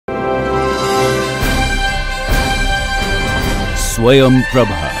Swayam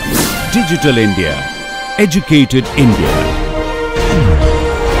Prabha. Digital India. Educated India.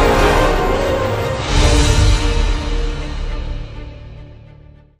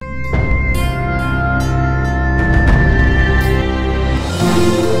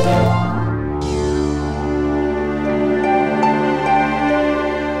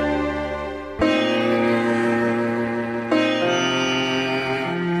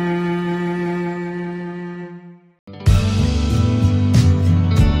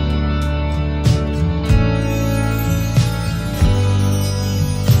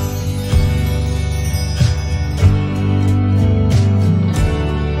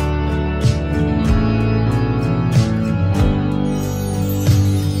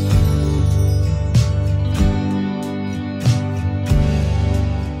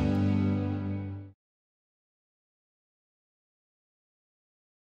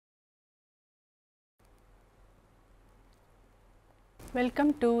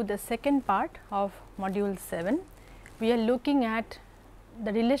 Welcome to the second part of module 7. We are looking at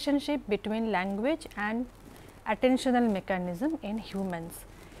the relationship between language and attentional mechanism in humans.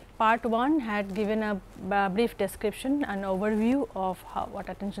 Part 1 had given a brief description and overview of what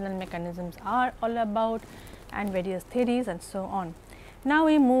attentional mechanisms are all about and various theories and so on. Now,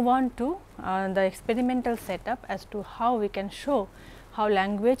 we move on to the experimental setup as to how we can show how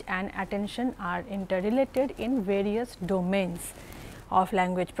language and attention are interrelated in various domains of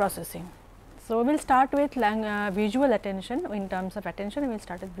language processing. So, we will start with visual attention. In terms of attention, we will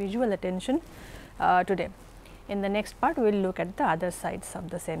start with visual attention today. In the next part, we will look at the other sides of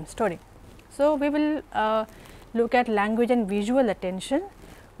the same story. So, we will look at language and visual attention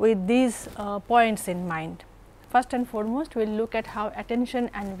with these points in mind. First and foremost, we will look at how attention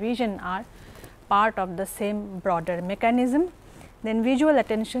and vision are part of the same broader mechanism. Then visual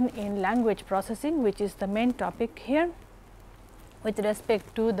attention in language processing, which is the main topic here, with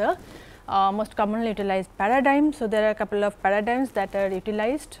respect to the most commonly utilized paradigm. So, there are a couple of paradigms that are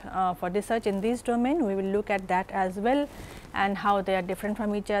utilized for research in this domain. We will look at that as well and how they are different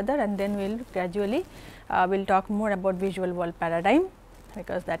from each other, and then we will gradually will talk more about visual world paradigm,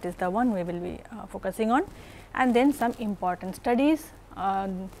 because that is the one we will be focusing on, and then some important studies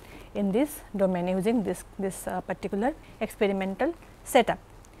in this domain using this particular experimental setup.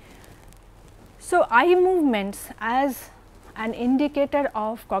 So, eye movements as an indicator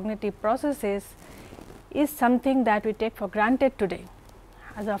of cognitive processes is something that we take for granted today.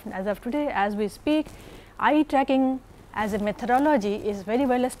 As of today, as we speak, eye tracking as a methodology is very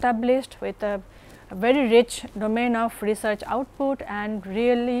well established with a very rich domain of research output and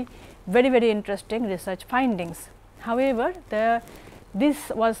really very interesting research findings. However, this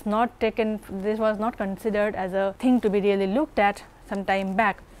was not considered as a thing to be really looked at some time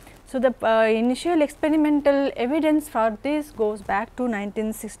back. So, the initial experimental evidence for this goes back to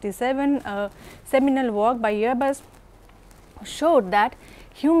 1967. A seminal work by Airbus showed that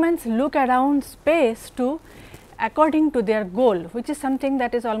humans look around space according to their goal, which is something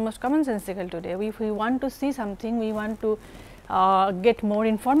that is almost commonsensical today. If we want to see something, we want to get more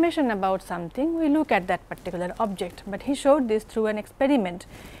information about something, we look at that particular object, but he showed this through an experiment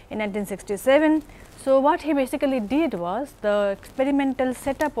in 1967. So, what he basically did was, the experimental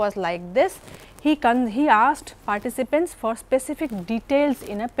setup was like this. He asked participants for specific details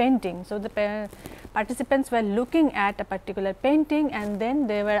in a painting. So, the participants were looking at a particular painting and then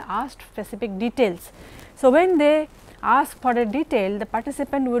they were asked specific details. So, when they asked for a detail, the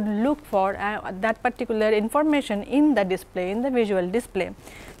participant would look for that particular information in the display, in the visual display.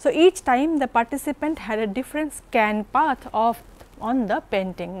 So, each time the participant had a different scan path on the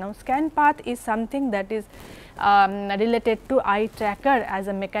painting. Now, scan path is something that is related to eye tracker as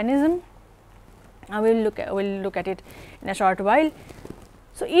a mechanism. We will look at it in a short while.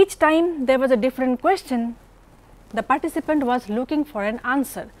 So, each time there was a different question, the participant was looking for an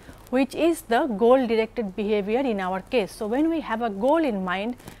answer, which is the goal directed behavior in our case. So, when we have a goal in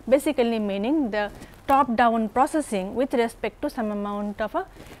mind, basically meaning the top down processing with respect to some amount of a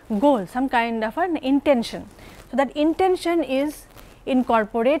goal, some kind of an intention. So, that intention is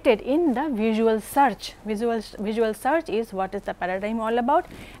incorporated in the visual search. Visual search is what is the paradigm all about,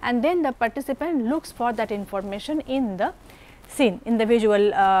 and then the participant looks for that information in the scene, in the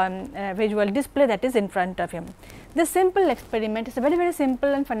visual display that is in front of him. This simple experiment is a very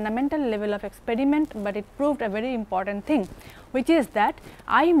simple and fundamental level of experiment, but it proved a very important thing, which is that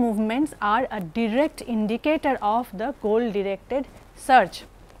eye movements are a direct indicator of the goal directed search,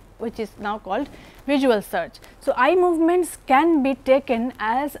 which is now called visual search. So, eye movements can be taken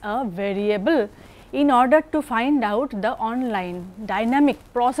as a variable in order to find out the online dynamic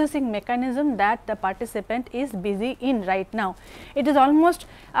processing mechanism that the participant is busy in right now. It is almost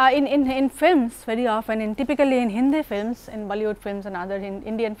in films very often, in typically in Hindi films, in Bollywood films and other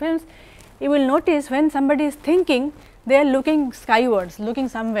Indian films, you will notice when somebody is thinking, they are looking skywards, looking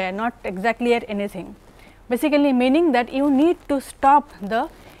somewhere, not exactly at anything. Basically meaning that you need to stop the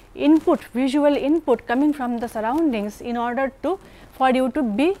input, visual input coming from the surroundings in order to for you to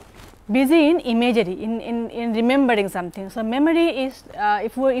be busy in imagery, in remembering something. So, memory is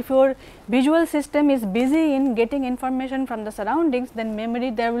if your visual system is busy in getting information from the surroundings, then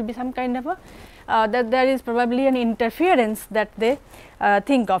memory there will be some kind of a that there is probably an interference that they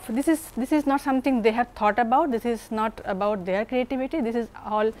think of. This is not something they have thought about, this is not about their creativity, this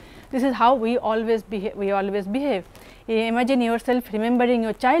is how we always behave. Imagine yourself remembering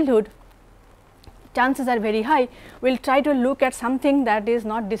your childhood, chances are very high we will try to look at something that is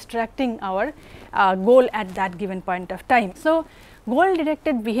not distracting our goal at that given point of time. So, goal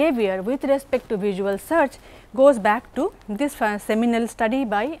directed behavior with respect to visual search goes back to this seminal study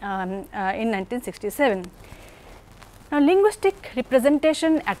by in 1967. Now, linguistic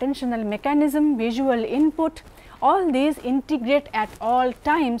representation, attentional mechanism, visual input, all these integrate at all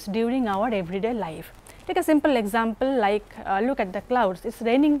times during our everyday life. Take a simple example like look at the clouds. It's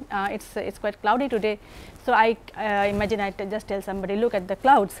raining, it's quite cloudy today. So, I imagine I just tell somebody look at the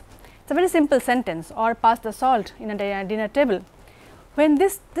clouds. It's a very simple sentence, or pass the salt in a dinner table. When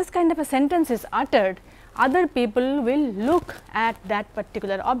this kind of a sentence is uttered, other people will look at that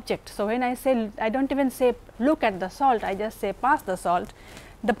particular object. So, when I say, I do not even say look at the salt, I just say pass the salt.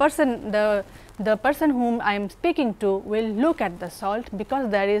 The person whom I am speaking to will look at the salt, because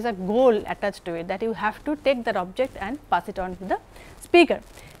there is a goal attached to it, that you have to take that object and pass it on to the speaker.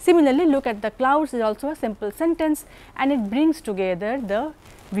 Similarly, look at the clouds is also a simple sentence, and it brings together the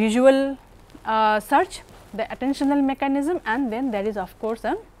visual search, the attentional mechanism, and then there is of course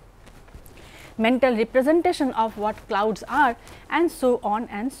a mental representation of what clouds are, and so on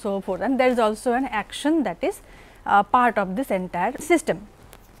and so forth, and there is also an action that is part of this entire system.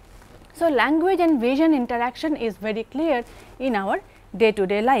 So, language and vision interaction is very clear in our day to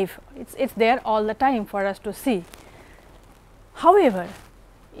day life, it's there all the time for us to see. However,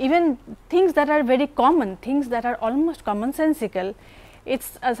 even things that are very common, things that are almost commonsensical,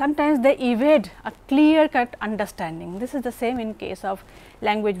 it's sometimes they evade a clear cut understanding. This is the same in case of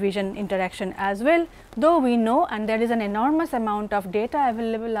language vision interaction as well, though we know, and there is an enormous amount of data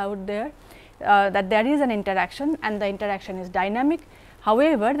available out there that there is an interaction, and the interaction is dynamic.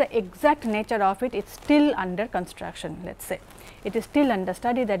 However, the exact nature of it is still under construction, let us say. It is still under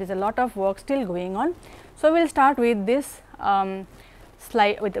study, there is a lot of work still going on. So, we will start with this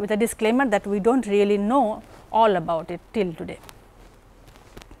slide with a disclaimer that we do not really know all about it till today.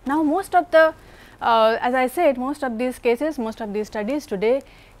 Now, most of the as I said, most of these cases, most of these studies today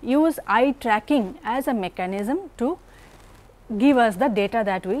use eye tracking as a mechanism to give us the data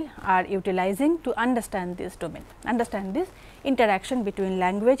that we are utilizing to understand this domain, understand this interaction between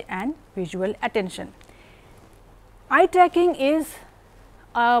language and visual attention. Eye tracking is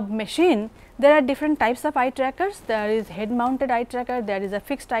a machine. There are different types of eye trackers. There is head mounted eye tracker, there is a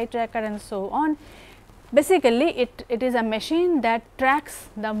fixed eye tracker, and so on. Basically, it is a machine that tracks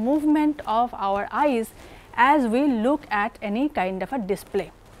the movement of our eyes as we look at any kind of a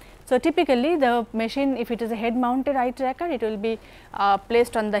display. So, typically the machine, if it is a head mounted eye tracker, it will be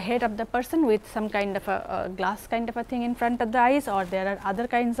placed on the head of the person with some kind of a glass kind of a thing in front of the eyes, or there are other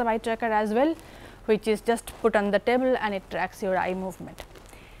kinds of eye tracker as well, which is just put on the table and it tracks your eye movement.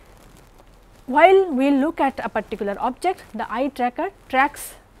 While we look at a particular object, the eye tracker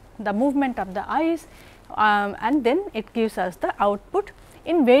tracks the movement of the eyes and then it gives us the output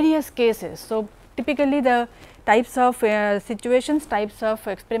in various cases. So, typically the types of situations, types of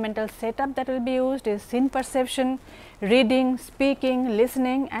experimental setup that will be used is scene perception, reading, speaking,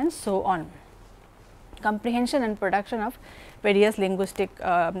 listening, and so on, comprehension and production of various linguistic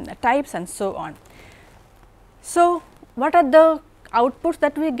types and so on. So, what are the outputs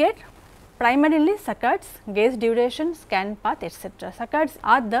that we get? Primarily saccades, gaze duration, scan path, etc. Saccades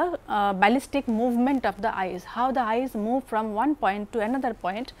are the ballistic movement of the eyes, how the eyes move from one point to another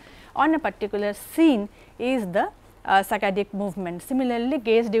point on a particular scene is the saccadic movement. Similarly,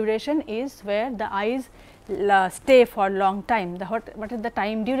 gaze duration is where the eyes stay for long time. What is the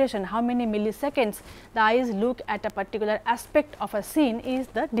time duration, how many milliseconds the eyes look at a particular aspect of a scene is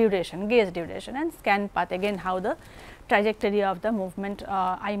the duration, gaze duration, and scan path again how the trajectory of the movement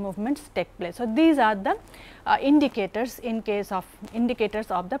eye movements take place. So, these are the indicators in case of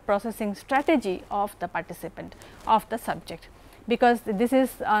indicators of the processing strategy of the participant, of the subject. because this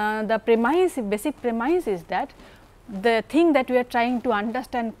is the premise, basic premise is that the thing that we are trying to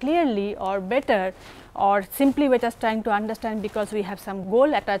understand clearly or better, or simply we are just trying to understand because we have some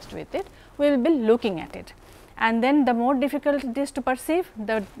goal attached with it, we will be looking at it. And then the more difficult it is to perceive,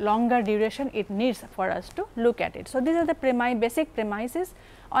 the longer duration it needs for us to look at it. So, these are the basic premises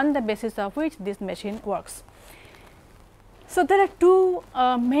on the basis of which this machine works. So, there are two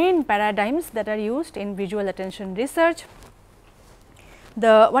main paradigms that are used in visual attention research.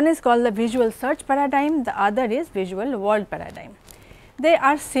 The one is called the visual search paradigm, the other is visual world paradigm. They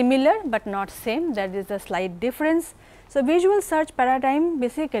are similar, but not same, there is a slight difference. So, visual search paradigm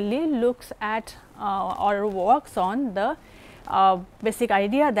basically looks at or works on the basic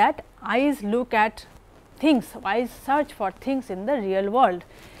idea that eyes look at things, eyes search for things in the real world.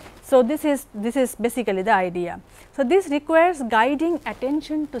 So, this is basically the idea. So, this requires guiding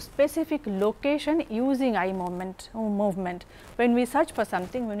attention to specific location using eye movement. When we search for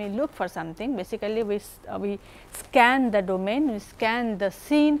something, when we look for something, basically we scan the domain, we scan the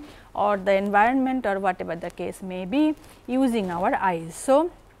scene or the environment or whatever the case may be using our eyes.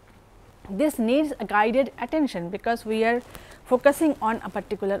 So, this needs a guided attention because we are focusing on a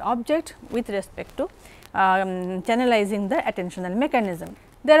particular object with respect to channelizing the attentional mechanism.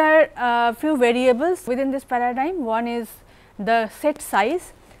 There are a few variables within this paradigm. One is the set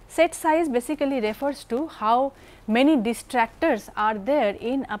size. Set size basically refers to how many distractors are there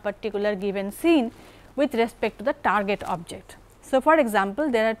in a particular given scene with respect to the target object. So, for example,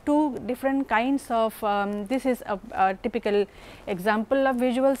 there are two different kinds of this is a typical example of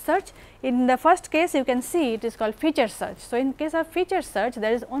visual search. In the first case, you can see it is called feature search. So, in case of feature search,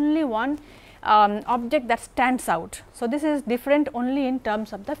 there is only one object that stands out. So, this is different only in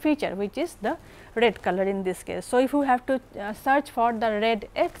terms of the feature, which is the red color in this case. So, if you have to search for the red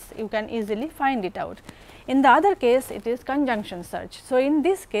X, you can easily find it out. In the other case, it is conjunction search. So, in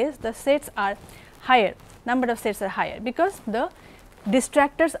this case, the sets are higher, number of sets are higher, because the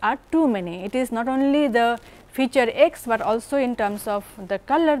distractors are too many. It is not only the feature X, but also in terms of the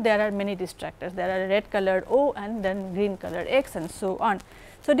color there are many distractors. There are red colored O and then green colored X and so on.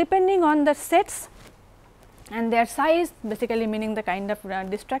 So, depending on the sets and their size, basically meaning the kind of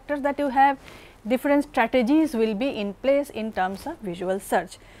distractors that you have, different strategies will be in place in terms of visual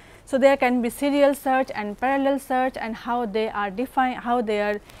search. So, there can be serial search and parallel search, and how they are defined, how they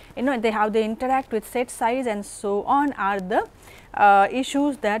are how they interact with set size and so on are the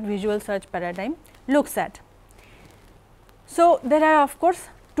issues that visual search paradigm looks at. So, there are of course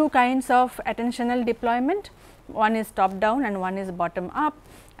two kinds of attentional deployment, one is top down and one is bottom up,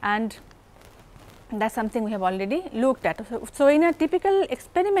 and that is something we have already looked at. So, in a typical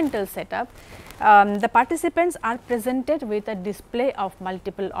experimental setup, the participants are presented with a display of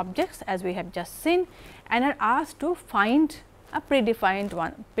multiple objects as we have just seen, and are asked to find a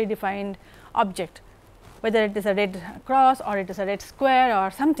predefined object, whether it is a red cross or it is a red square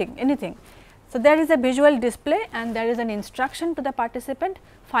or something, anything. So, there is a visual display and there is an instruction to the participant,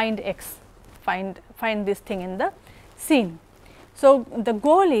 find X, find this thing in the scene. So, the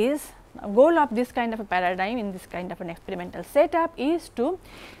goal of this kind of a paradigm in this kind of an experimental setup is to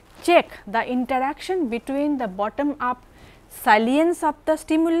check the interaction between the bottom up salience of the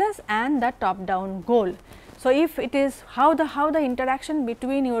stimulus and the top down goal. So, if it is how the interaction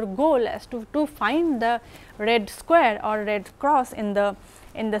between your goal as to find the red square or red cross in the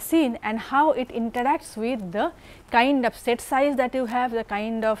scene, and how it interacts with the kind of set size that you have, the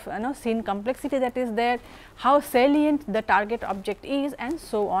kind of scene complexity that is there, how salient the target object is, and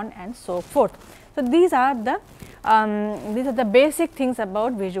so on and so forth. So, these are the basic things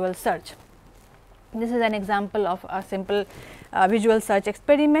about visual search. This is an example of a simple visual search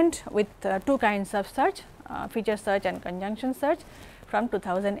experiment with two kinds of search, feature search and conjunction search from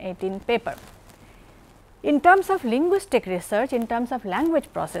 2018 paper. In terms of linguistic research, in terms of language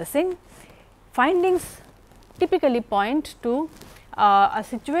processing, findings typically point to a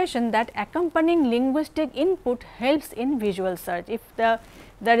situation that accompanying linguistic input helps in visual search. If there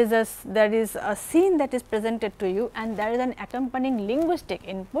is a scene that is presented to you and there is an accompanying linguistic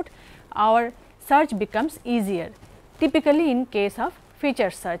input, our search becomes easier, typically in case of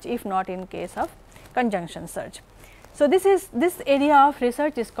feature search, if not in case of conjunction search. So, this area of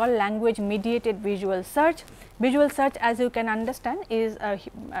research is called language mediated visual search. Visual search, as you can understand, is a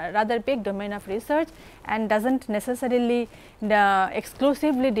rather big domain of research and does not necessarily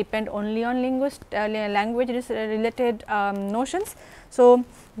exclusively depend only on language related notions. So,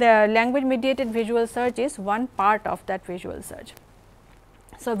 the language mediated visual search is one part of that visual search.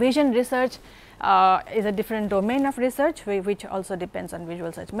 So, vision research is a different domain of research which also depends on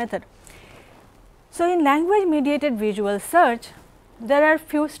visual search method. So, in language mediated visual search, there are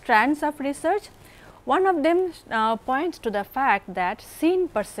few strands of research. One of them points to the fact that scene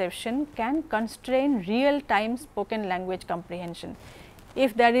perception can constrain real time spoken language comprehension.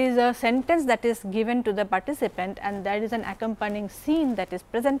 If there is a sentence that is given to the participant and there is an accompanying scene that is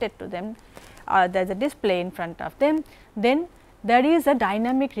presented to them, there is a display in front of them, then there is a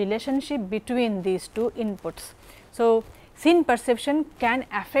dynamic relationship between these two inputs. So, scene perception can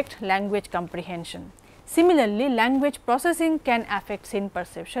affect language comprehension. Similarly, language processing can affect scene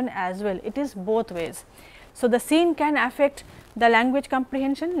perception as well, it is both ways. So, the scene can affect the language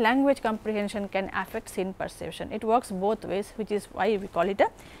comprehension can affect scene perception. It works both ways, which is why we call it a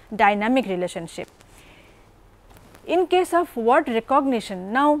dynamic relationship. In case of word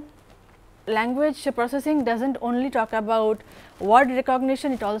recognition, now language processing does not only talk about word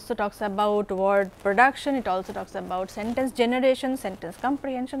recognition, it also talks about word production, it also talks about sentence generation, sentence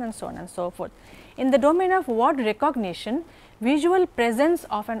comprehension and so on and so forth. In the domain of word recognition, visual presence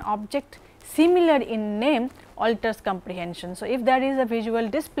of an object similar in name alters comprehension. So, if there is a visual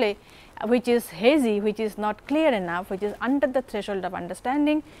display which is hazy, which is not clear enough, which is under the threshold of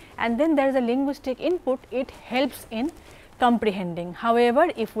understanding, and then there is a linguistic input, it helps in comprehending.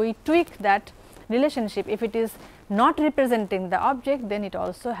 However, if we tweak that relationship, if it is not representing the object, then it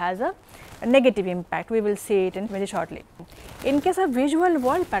also has a negative impact. We will see it in very shortly. In case of visual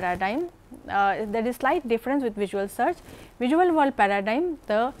world paradigm, there is slight difference with visual search. Visual world paradigm,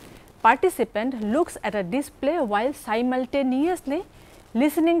 the participant looks at a display while simultaneously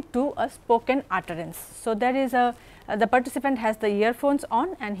listening to a spoken utterance. So, there is a the participant has the earphones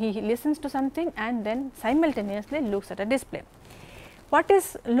on and he listens to something and then simultaneously looks at a display. What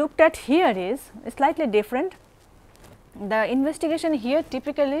is looked at here is slightly different. The investigation here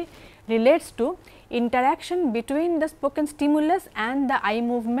typically relates to interaction between the spoken stimulus and the eye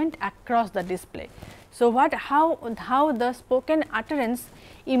movement across the display. So, how the spoken utterance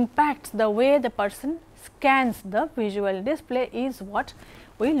impacts the way the person scans the visual display is what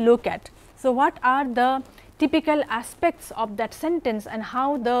we look at. So, what are the typical aspects of that sentence and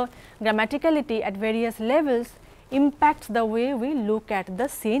how the grammaticality at various levels impacts the way we look at the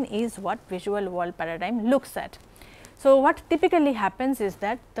scene is what visual world paradigm looks at. So, what typically happens is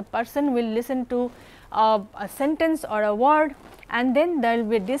that the person will listen to a sentence or a word and then there will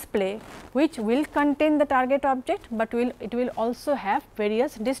be a display which will contain the target object, but it will also have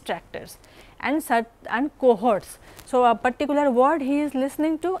various distractors and cohorts. So, a particular word he is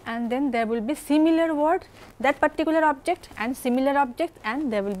listening to and then there will be similar word, that particular object and similar object,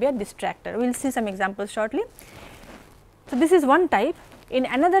 and there will be a distractor. We will see some examples shortly. So, this is one type. In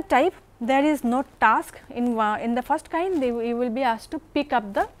another type, there is no task. In the first kind, you will be asked to pick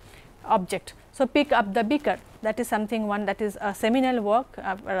up the object. So, pick up the beaker, that is something one that is a seminal work,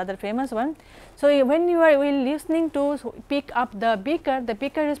 a rather famous one. So, when you are listening to pick up the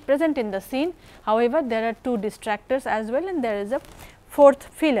beaker is present in the scene. However, there are two distractors as well and there is a fourth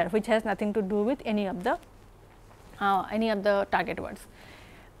filler which has nothing to do with any of the target words.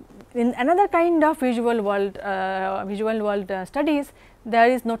 In another kind of visual world studies,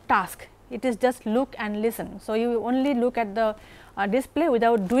 there is no task, it is just look and listen. So, you only look at the display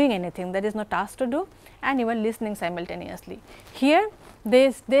without doing anything, there is no task to do and you are listening simultaneously. Here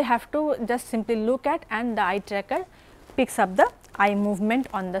they have to just simply look at and the eye tracker picks up the eye movement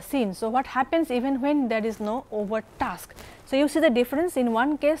on the scene. So, what happens even when there is no overt task. So, you see the difference. In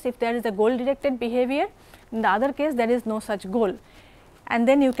one case if there is a goal directed behavior, in the other case there is no such goal, and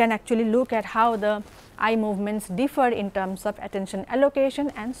then you can actually look at how the eye movements differ in terms of attention allocation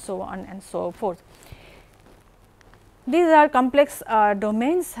and so on and so forth. These are complex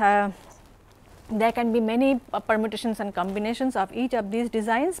domains. There can be many permutations and combinations of each of these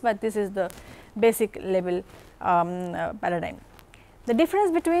designs, but this is the basic level paradigm. The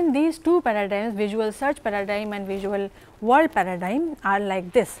difference between these two paradigms, visual search paradigm and visual world paradigm, are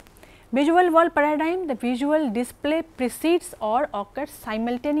like this. Visual world paradigm, the visual display precedes or occurs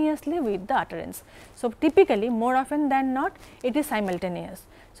simultaneously with the utterance. So, typically more often than not it is simultaneous.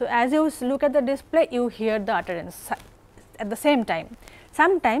 So, as you look at the display, you hear the utterance at the same time.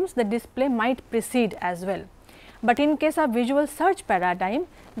 Sometimes the display might precede as well, but in case of visual search paradigm,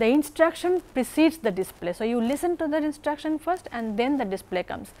 the instruction precedes the display. So, you listen to the instruction first and then the display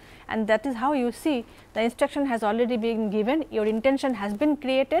comes, and that is how you see the instruction has already been given, your intention has been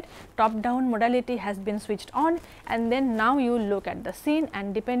created, top down modality has been switched on, and then now you look at the scene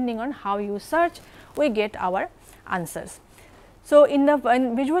and depending on how you search, we get our answers. So, in the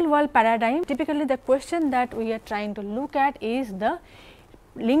visual world paradigm, typically the question that we are trying to look at is the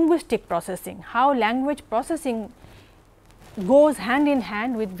linguistic processing, how language processing goes hand in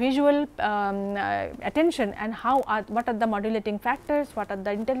hand with visual attention, and what are the modulating factors, what are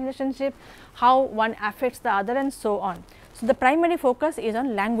the interrelationship, how one affects the other, and so on. So, the primary focus is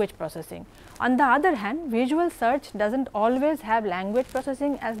on language processing. On the other hand, visual search does not always have language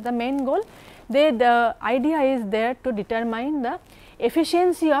processing as the main goal. The idea is there to determine the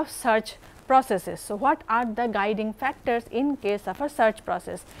efficiency of search processes. So, what are the guiding factors in case of a search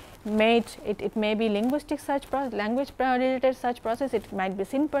process? It may be linguistic search process, language related search process, it might be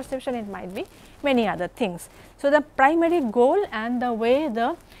scene perception, it might be many other things. So, the primary goal and the way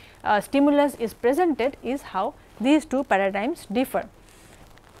the stimulus is presented is how these two paradigms differ.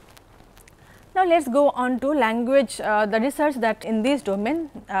 Now, let us go on to language, the research that in this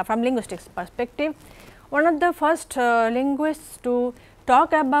domain from linguistics perspective. One of the first linguists to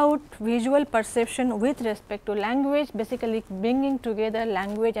talk about visual perception with respect to language, basically bringing together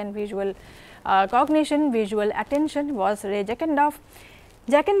language and visual cognition, visual attention, was Ray Jackendorf.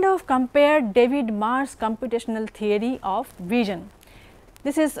 Jackendorf compared David Marr's computational theory of vision.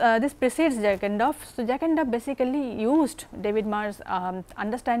 This precedes Jackendorf. So, Jackendorf basically used David Marr's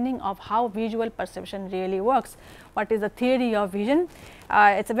understanding of how visual perception really works. What is the theory of vision?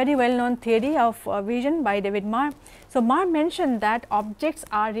 It is a very well known theory of vision by David Marr. So, Marr mentioned that objects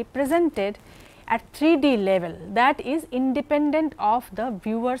are represented at 3D level, that is independent of the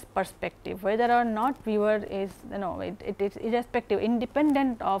viewer's perspective, whether or not viewer is it is irrespective,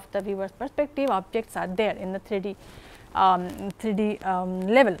 independent of the viewer's perspective, objects are there in the 3D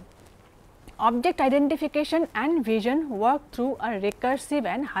level. Object identification and vision work through a recursive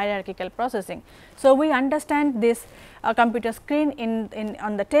and hierarchical processing. So, we understand this computer screen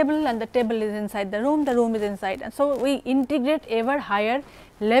on the table, and the table is inside the room is inside, and so we integrate ever higher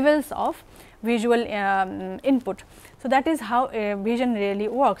levels of visual input. So, that is how vision really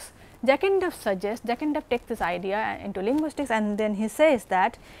works. Jackendorf takes this idea into linguistics, and then he says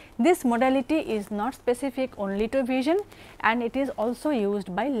that this modality is not specific only to vision, and it is also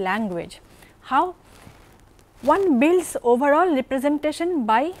used by language. How? One builds overall representation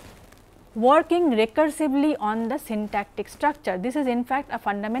by working recursively on the syntactic structure. This is in fact a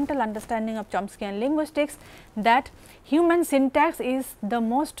fundamental understanding of Chomskyan linguistics, that human syntax is the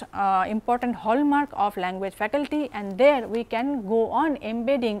most important hallmark of language faculty, and there we can go on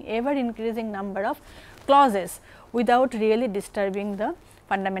embedding ever increasing number of clauses without really disturbing the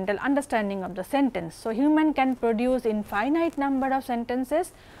fundamental understanding of the sentence. So, human can produce infinite number of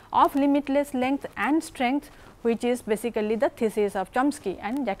sentences of limitless length and strength, which is basically the thesis of Chomsky,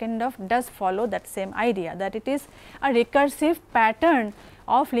 and Jackendorf does follow that same idea, that it is a recursive pattern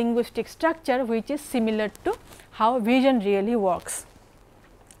of linguistic structure which is similar to how vision really works.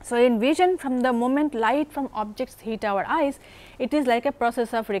 So, in vision, from the moment light from objects hit our eyes, it is like a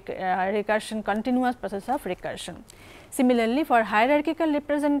process of recursion, continuous process of recursion. Similarly, for hierarchical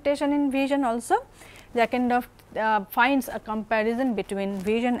representation in vision also, Jackendorf finds a comparison between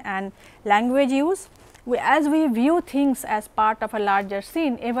vision and language use. As we view things as part of a larger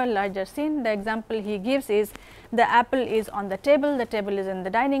scene, ever larger scene, the example he gives is the apple is on the table is in the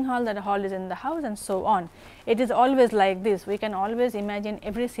dining hall, the hall is in the house, and so on. It is always like this. We can always imagine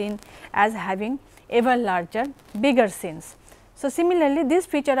every scene as having ever larger, bigger scenes. So, similarly, this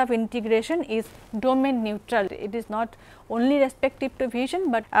feature of integration is domain neutral. It is not only respective to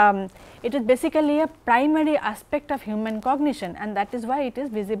vision, but it is basically a primary aspect of human cognition, and that is why it is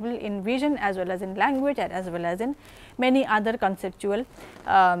visible in vision as well as in language and as well as in many other conceptual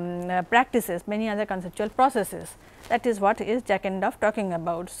practices, many other conceptual processes. That is what is Jackendorf talking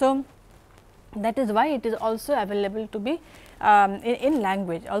about. So, that is why it is also available to be in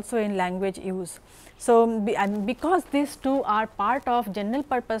language, also in language use. So, because these two are part of general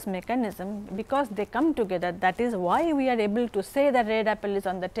purpose mechanism, because they come together, that is why we are able to say that red apple is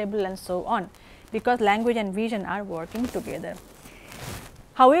on the table and so on, because language and vision are working together.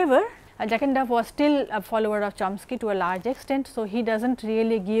 However, Jackendorf was still a follower of Chomsky to a large extent. So, he does not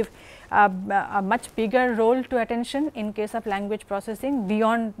really give a much bigger role to attention in case of language processing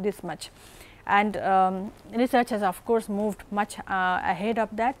beyond this much, and research has of course moved much ahead of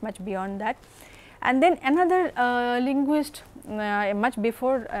that, much beyond that. And then another linguist much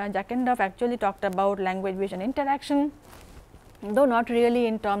before Jackendorf actually talked about language vision interaction, though not really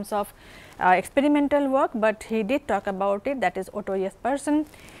in terms of experimental work, but he did talk about it, that is Otto Jespersen.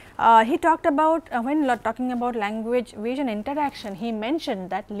 He talked about when talking about language vision interaction, he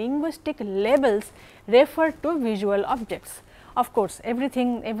mentioned that linguistic labels refer to visual objects. Of course,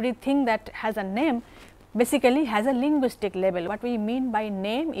 everything that has a name basically has a linguistic label. What we mean by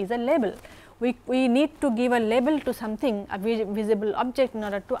name is a label. we need to give a label to something, a visible object, in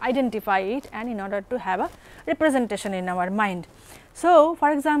order to identify it and in order to have a representation in our mind. So,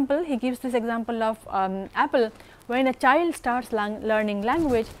 for example, he gives this example of apple. When a child starts learning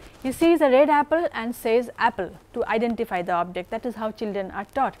language, he sees a red apple and says apple to identify the object. That is how children are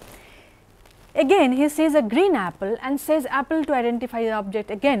taught. Again, he sees a green apple and says apple to identify the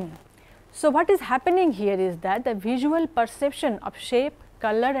object again. So, what is happening here is that the visual perception of shape,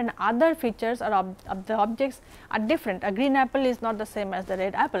 color and other features of the objects are different. A green apple is not the same as the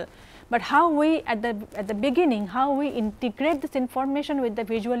red apple, but how we at the beginning, how we integrate this information with the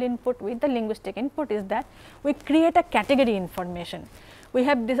visual input, with the linguistic input, is that we create a category information. We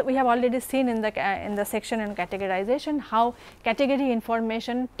have already seen in the section on categorization how category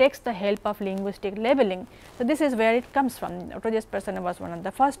information takes the help of linguistic labeling. So, this is where it comes from. Otojes Persson was one of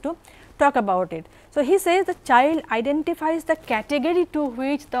the first to talk about it. So, he says the child identifies the category to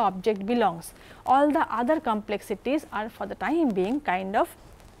which the object belongs. All the other complexities are for the time being kind of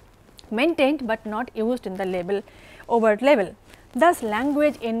maintained, but not used in the overt level. Thus,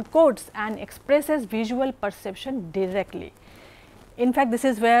 language encodes and expresses visual perception directly. In fact, this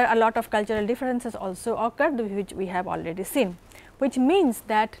is where a lot of cultural differences also occur, which we have already seen, which means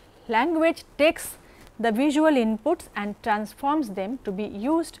that language takes the visual inputs and transforms them to be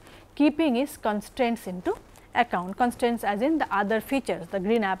used, keeping its constraints into account. Constraints as in the other features, the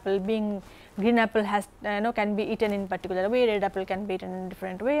green apple being green apple has can be eaten in particular way, red apple can be eaten in a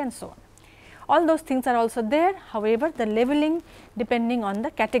different way, and so on. All those things are also there. However, the labeling depending on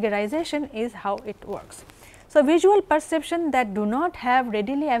the categorization is how it works. So, visual perception that do not have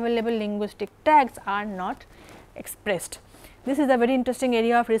readily available linguistic tags are not expressed. This is a very interesting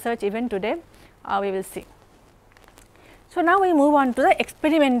area of research even today, we will see. So, now we move on to the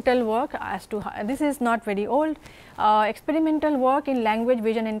experimental work as to how, this is not very old. Experimental work in language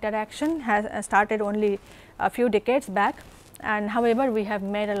vision interaction has started only a few decades back, and however, we have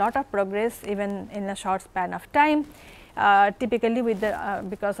made a lot of progress even in a short span of time, typically with the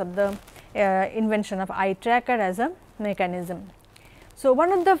because of the invention of eye tracker as a mechanism. So,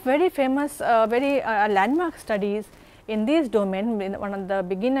 one of the very famous landmark studies in this domain, one of the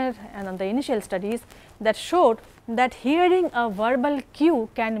beginner and on the initial studies that showed that hearing a verbal cue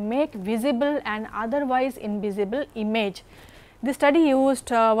can make visible and otherwise invisible image. This study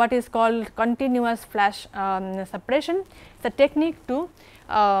used what is called continuous flash suppression. It is a technique to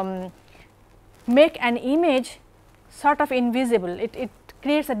make an image sort of invisible. It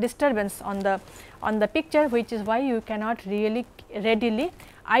creates a disturbance on the picture, which is why you cannot really readily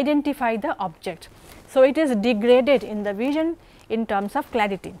identify the object. So, it is degraded in the vision in terms of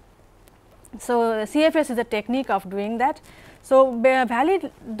clarity. So, CFS is a technique of doing that. So,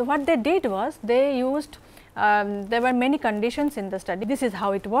 what they did was they used there were many conditions in the study. This is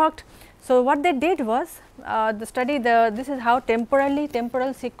how it worked. So, what they did was this is how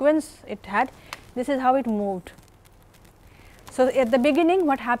temporal sequence it had, this is how it moved. So, at the beginning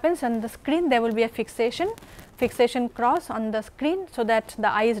what happens on the screen, there will be a fixation cross on the screen, so that the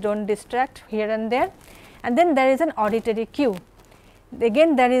eyes do not distract here and there, and then there is an auditory cue.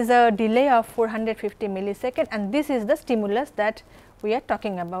 Again there is a delay of 450 millisecond, and this is the stimulus that we are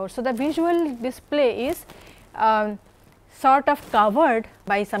talking about. So, the visual display is sort of covered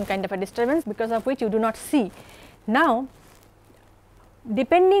by some kind of a disturbance, because of which you do not see. Now,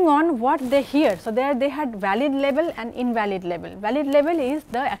 depending on what they hear, so there they had valid label and invalid label. Valid label is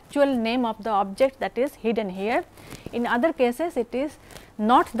the actual name of the object that is hidden here. In other cases, it is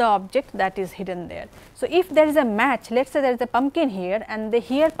not the object that is hidden there. So, if there is a match, let us say there is a pumpkin here and they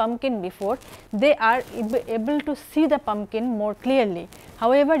hear pumpkin before, they are able to see the pumpkin more clearly.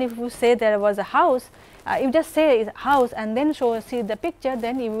 However, if you say there was a house, you just say house and then see the picture,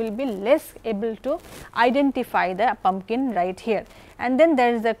 then you will be less able to identify the pumpkin right here. And then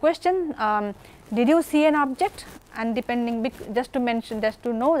there is a question, did you see an object? And depending, just to mention, just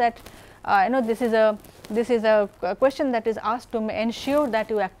to know that this is a question that is asked to ensure that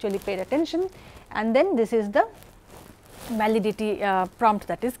you actually paid attention, and then this is the validity prompt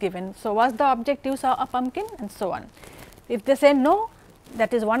that is given. So, was the object you saw a pumpkin, and so on. If they say no,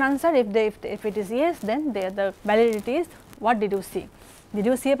 that is one answer. If it is yes, then the validity is what did you see? Did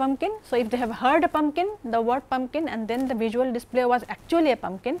you see a pumpkin? So, if they have heard a pumpkin, the word pumpkin, and then the visual display was actually a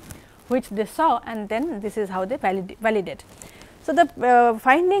pumpkin which they saw, and then this is how they validate. So, the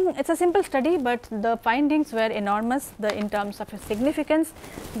finding, it is a simple study, but the findings were enormous in terms of significance,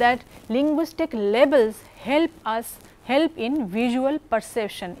 that linguistic labels help in visual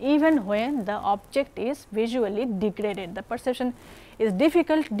perception even when the object is visually degraded. The perception is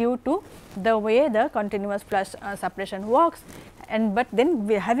difficult due to the way the continuous flash suppression works, and but then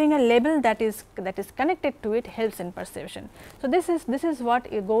having a label that is connected to it helps in perception. So, this is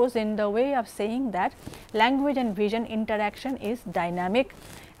what it goes in the way of saying that language and vision interaction is dynamic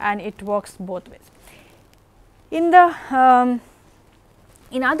and it works both ways. In the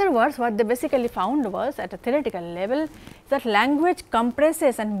in other words, what they basically found was at a theoretical level that language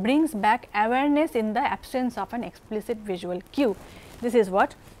compresses and brings back awareness in the absence of an explicit visual cue. This is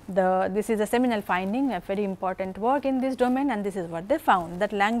what this is a seminal finding, a very important work in this domain, and this is what they found,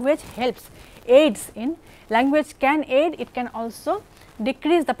 that language aids in, language can aid, it can also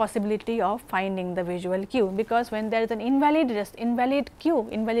decrease the possibility of finding the visual cue, because when there is an invalid cue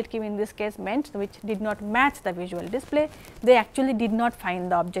in this case meant which did not match the visual display, they actually did not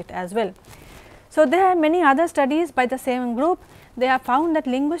find the object as well. So, there are many other studies by the same group. They have found that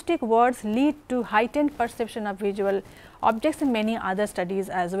linguistic words lead to heightened perception of visual objects in many other studies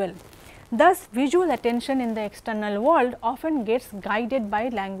as well. Thus, visual attention in the external world often gets guided by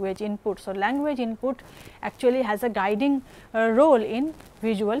language input. So, language input actually has a guiding role in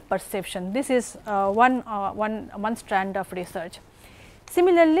visual perception. This is one strand of research.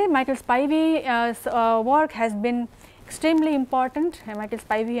 Similarly, Michael Spivey's work has been extremely important. Michael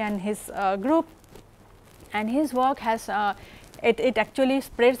Spivey and his group, and his work has it actually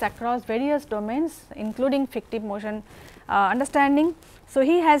spreads across various domains, including fictive motion understanding. So,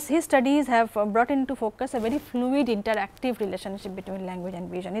 his studies have brought into focus a very fluid interactive relationship between language and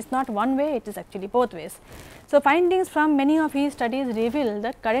vision. It is not one way, it is actually both ways. So, findings from many of his studies reveal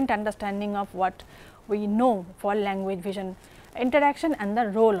the current understanding of what we know for language vision interaction and the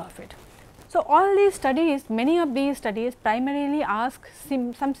role of it. So, all these studies, many of these studies primarily ask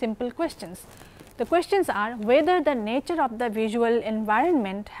some simple questions. The questions are whether the nature of the visual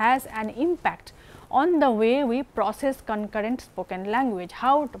environment has an impact on the way we process concurrent spoken language.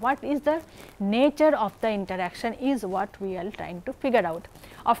 What is the nature of the interaction is what we are trying to figure out.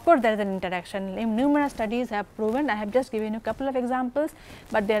 Of course, there is an interaction. Numerous studies have proven, I have just given you a couple of examples,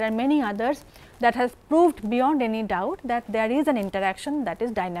 but there are many others that has proved beyond any doubt that there is an interaction that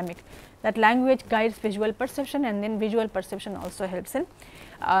is dynamic, that language guides visual perception, and then visual perception also helps in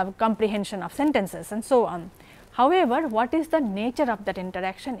comprehension of sentences and so on. However, what is the nature of that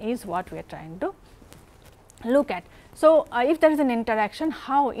interaction is what we are trying to look at. So, if there is an interaction,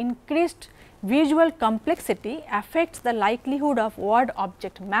 how increased visual complexity affects the likelihood of word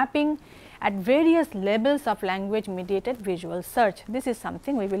object mapping at various levels of language mediated visual search. This is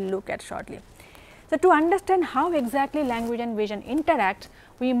something we will look at shortly. So, to understand how exactly language and vision interact,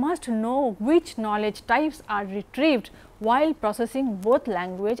 we must know which knowledge types are retrieved while processing both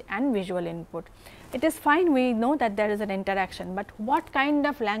language and visual input. It is fine, we know that there is an interaction, but what kind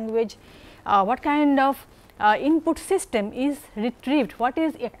of language, what kind of input system is retrieved, what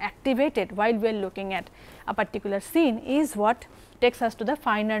is activated while we are looking at a particular scene is what takes us to the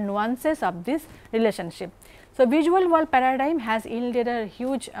finer nuances of this relationship. So, visual world paradigm has yielded a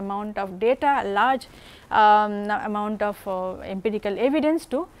huge amount of data, a large amount of empirical evidence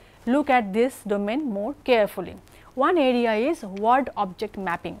to look at this domain more carefully. One area is word object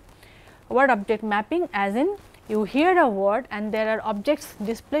mapping. Word object mapping as in you hear a word and there are objects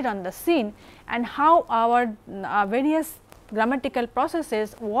displayed on the scene, and how our various grammatical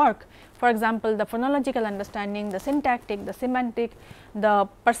processes work. For example, the phonological understanding, the syntactic, the semantic, the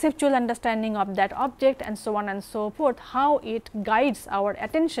perceptual understanding of that object and so on and so forth, how it guides our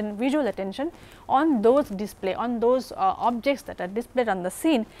attention, visual attention on those display, on those objects that are displayed on the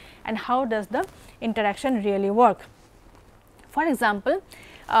scene, and how does the interaction really work. For example,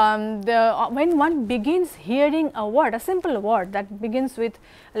 when one begins hearing a word, a simple word that begins with,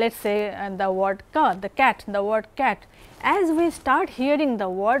 let us say the word the cat, the word cat, as we start hearing the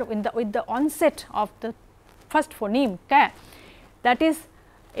word with the onset of the first phoneme ka, that is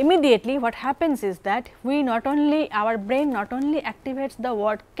immediately what happens is that we not only, our brain not only activates the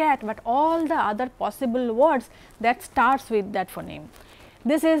word cat, but all the other possible words that starts with that phoneme.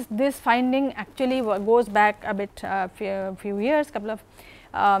 This finding actually goes back a bit few years, couple of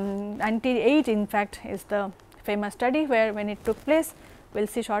 98 in fact is the famous study where when it took place, we will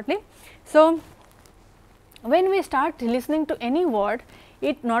see shortly. So, when we start listening to any word,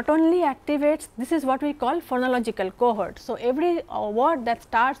 it not only activates, this is what we call phonological cohort. So, every word that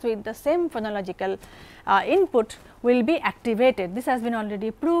starts with the same phonological input will be activated. This has been already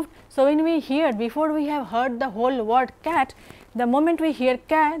proved. So, when we hear, before we have heard the whole word cat, the moment we hear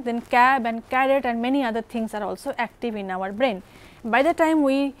ca, then cab and carrot and many other things are also active in our brain. By the time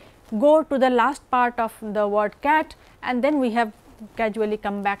we go to the last part of the word cat, and then we have gradually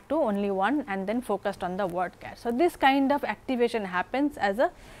come back to only one and then focused on the word cat. So, this kind of activation happens as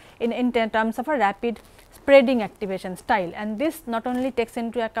a in terms of a rapid spreading activation style, and this not only takes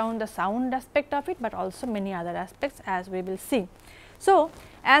into account the sound aspect of it, but also many other aspects, as we will see. So,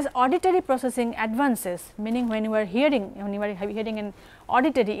 as auditory processing advances, meaning when you are hearing an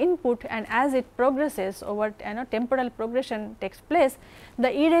auditory input, and as it progresses over temporal progression takes place,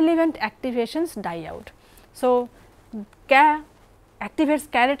 the irrelevant activations die out. So, ca activates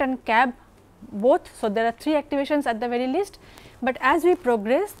caret and cab both. So, there are 3 activations at the very least, but as we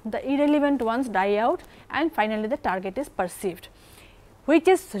progress the irrelevant ones die out and finally, the target is perceived, which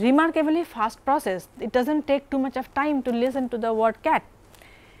is remarkably fast process. It does not take too much of time to listen to the word cat,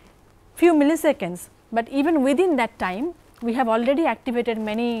 few milliseconds, but even within that time we have already activated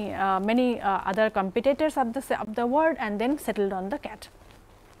many other computators of the word and then settled on the cat.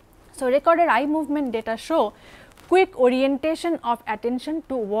 So, recorded eye movement data show quick orientation of attention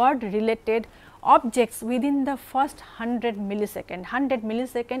to word related objects within the first 100 millisecond. 100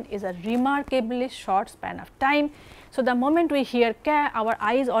 millisecond is a remarkably short span of time. So, the moment we hear ca, our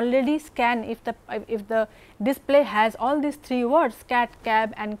eyes already scan if the display has all these 3 words cat,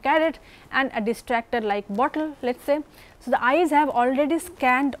 cab and carrot and a distractor like bottle, let us say. So, the eyes have already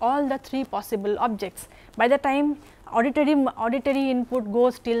scanned all the 3 possible objects. By the time auditory input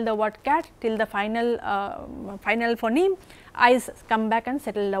goes till the word cat, till the final phoneme, eyes come back and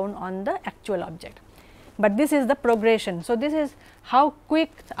settle down on the actual object. But this is the progression. So, this is how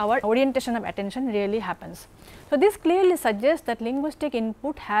quick our orientation of attention really happens. So, this clearly suggests that linguistic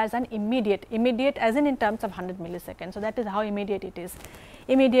input has an immediate as in terms of 100 milliseconds. So, that is how immediate it is,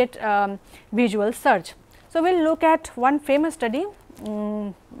 immediate visual search. So, we will look at one famous study,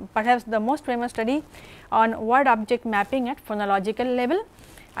 perhaps the most famous study on word object mapping at phonological level.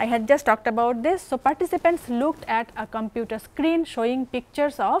 I had just talked about this. So, participants looked at a computer screen showing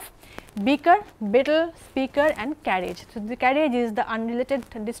pictures of beaker, beetle, speaker and carriage. So, the carriage is the unrelated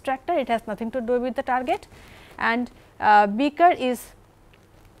distractor, it has nothing to do with the target, and beaker is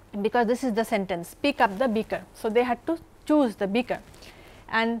because this is the sentence, pick up the beaker. So, they had to choose the beaker,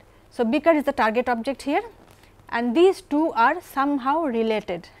 and so beaker is the target object here, and these two are somehow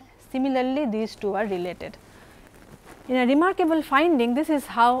related. Similarly, these two are related. In a remarkable finding, this is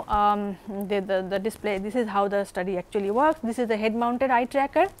how the display, this is how the study actually works. This is the head mounted eye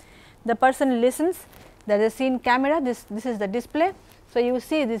tracker. The person listens, there is a scene camera, this is the display. So, you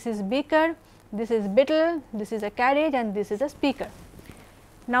see this is beaker, this is beetle, this is a carriage and this is a speaker.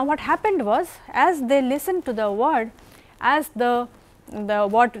 Now, what happened was, as they listened to the word, as the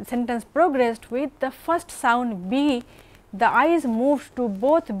word sentence progressed with the first sound B, the eyes moved to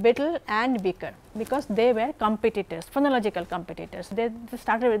both beetle and beaker, because they were competitors, phonological competitors. They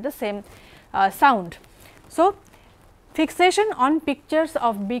started with the same sound. So, fixation on pictures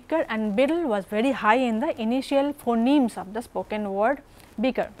of beaker and beetle was very high in the initial phonemes of the spoken word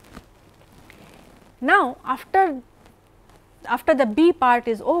beaker. Now, after the B part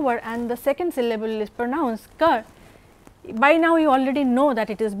is over and the second syllable is pronounced ker, by now you already know that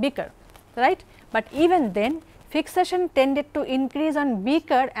it is beaker, right. But even then fixation tended to increase on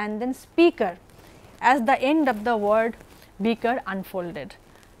beaker and then speaker as the end of the word beaker unfolded.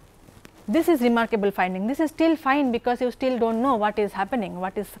 This is remarkable finding. This is still fine because you still do not know what is happening,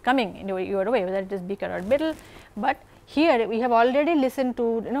 what is coming in your way, whether it is beaker or beetle. But here we have already listened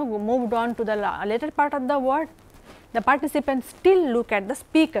to, moved on to the later part of the word. The participants still look at the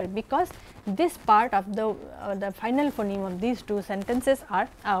speaker, because this part of the final phoneme of these two sentences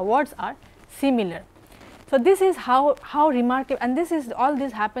are words are similar. So, this is how remarkable, and this is all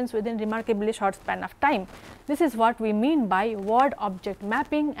this happens within remarkably short span of time. This is what we mean by word object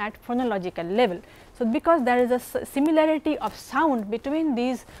mapping at phonological level. So, because there is a similarity of sound between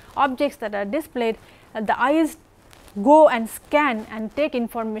these objects that are displayed, the eyes go and scan and take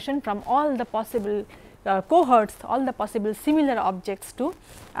information from all the possible cohorts, all the possible similar objects to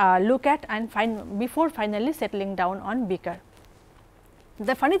look at and find before finally settling down on beaker.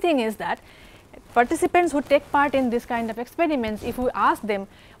 The funny thing is that participants who take part in this kind of experiments, if we ask them,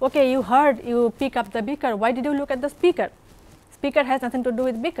 okay, you heard you pick up the beaker, why did you look at the speaker? Speaker has nothing to do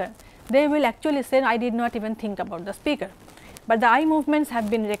with beaker. They will actually say, I did not even think about the speaker. But the eye movements have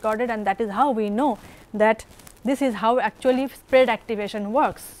been recorded, and that is how we know that this is how actually spread activation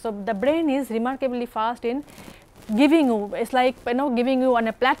works. So, the brain is remarkably fast in giving you, it is like giving you on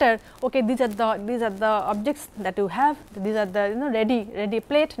a platter, okay, these are the objects that you have, these are the ready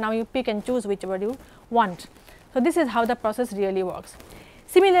plate, now you pick and choose whichever you want. So, this is how the process really works.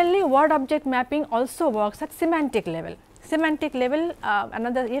 Similarly, word object mapping also works at semantic level. Semantic level,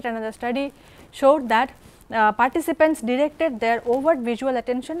 yet another study showed that participants directed their overt visual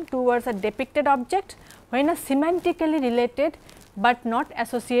attention towards a depicted object when a semantically related but not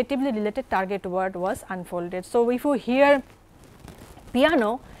associatively related target word was unfolded. So, if you hear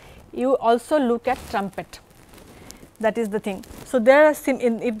piano, you also look at trumpet, that is the thing. So, there are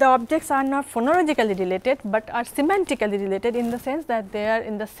if the objects are not phonologically related, but are semantically related in the sense that they are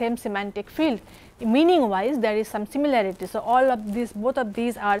in the same semantic field, meaning wise there is some similarity. So, all of these, both of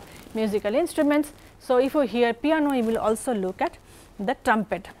these are musical instruments. So, if you hear piano, you will also look at the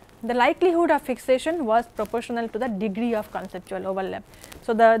trumpet. The likelihood of fixation was proportional to the degree of conceptual overlap.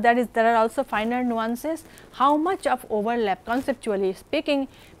 So, there are also finer nuances, how much of overlap conceptually speaking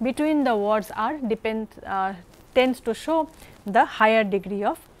between the words are tends to show the higher degree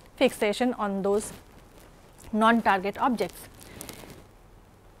of fixation on those non-target objects.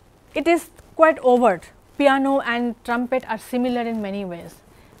 It is quite overt, piano and trumpet are similar in many ways,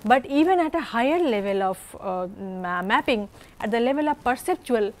 but even at a higher level of mapping, at the level of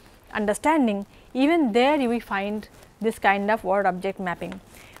perceptual understanding, even there we find this kind of word object mapping.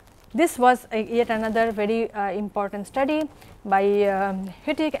 This was yet another very important study by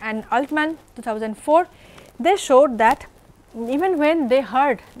Hüttig and Altman 2004. They showed that even when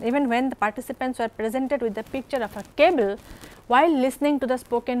the participants were presented with the picture of a cable, while listening to the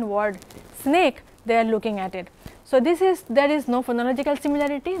spoken word snake, they are looking at it. So, there is no phonological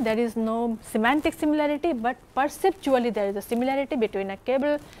similarity, there is no semantic similarity, but perceptually there is a similarity between a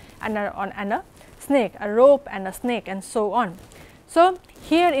cable and a snake, a rope and a snake, and so on. So,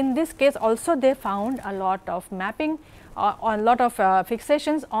 here in this case also they found a lot of mapping, a lot of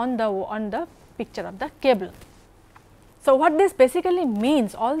fixations on the picture of the cable. So, what this basically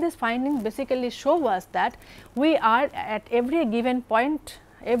means, all these findings basically show us that we are at every given point,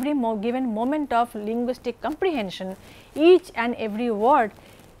 every given moment of linguistic comprehension, each and every word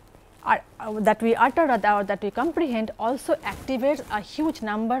that we utter or that we comprehend also activates a huge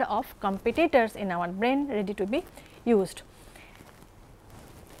number of competitors in our brain ready to be used.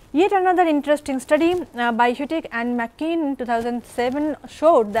 Yet another interesting study by Hüttig and McKean in 2007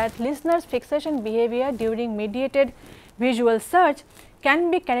 showed that listeners' fixation behavior during mediated visual search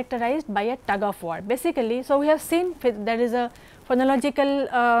can be characterized by a tug of war. Basically, so we have seen there is a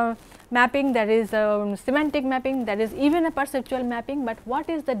phonological mapping, there is a semantic mapping, there is even a perceptual mapping, but what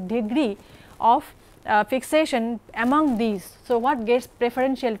is the degree of fixation among these? So, what gets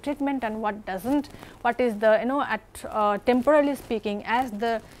preferential treatment and what does not? What is the at temporally speaking, as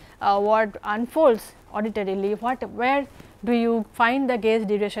the word unfolds auditorily, where do you find the gaze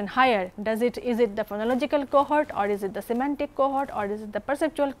duration higher? Is it the phonological cohort, or is it the semantic cohort, or is it the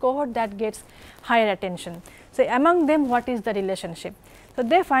perceptual cohort that gets higher attention? So, among them what is the relationship? So,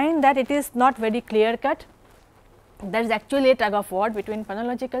 they find that it is not very clear cut. There is actually a tug of war between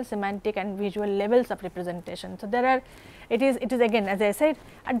phonological, semantic and visual levels of representation. So, there are it is again, as I said,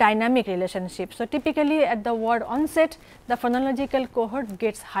 a dynamic relationship. So, typically at the word onset, the phonological cohort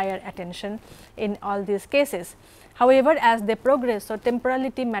gets higher attention in all these cases. However, as they progress, so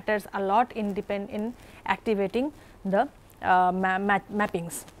temporality matters a lot in activating the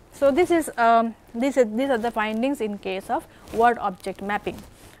mappings. So, these are the findings in case of word object mapping.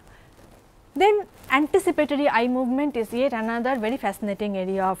 Then anticipatory eye movement is yet another very fascinating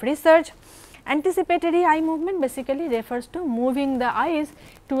area of research. Anticipatory eye movement basically refers to moving the eyes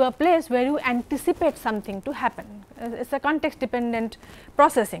to a place where you anticipate something to happen. It is a context dependent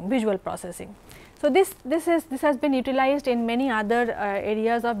processing, visual processing. So, this has been utilized in many other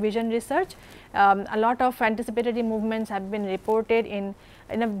areas of vision research. A lot of anticipatory movements have been reported in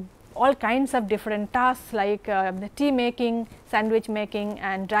all kinds of different tasks like the tea making, sandwich making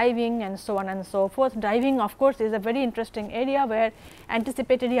and driving and so on and so forth. Driving of course, is a very interesting area where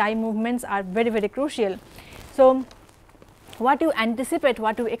anticipatory eye movements are very crucial. So, what you anticipate,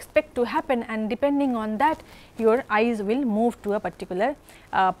 what you expect to happen, and depending on that your eyes will move to a particular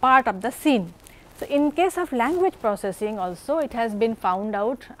part of the scene. So, in case of language processing also, it has been found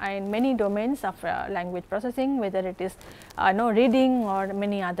out in many domains of language processing, whether it is reading or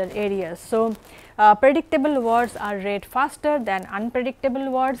many other areas. So, predictable words are read faster than unpredictable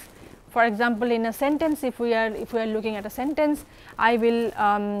words. For example, in a sentence, if we are looking at a sentence, I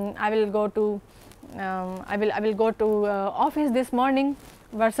will go to office this morning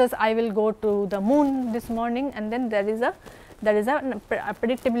versus I will go to the moon this morning, and then there is a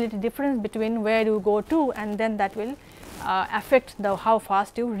predictability difference between where you go to, and then that will affect how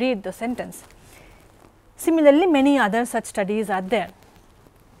fast you read the sentence. Similarly, many other such studies are there.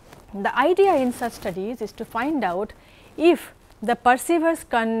 The idea in such studies is to find out if the perceivers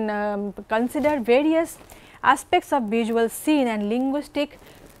consider various aspects of visual scene and linguistic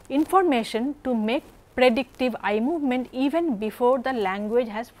information to make predictive eye movement even before the language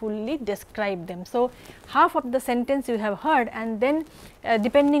has fully described them. So, half of the sentence you have heard, and then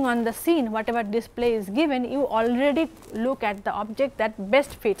depending on the scene whatever display is given, you already look at the object that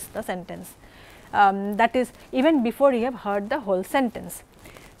best fits the sentence, that is even before you have heard the whole sentence.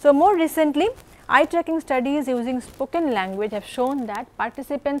 So, more recently eye tracking studies using spoken language have shown that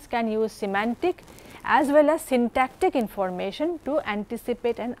participants can use semantic as well as syntactic information to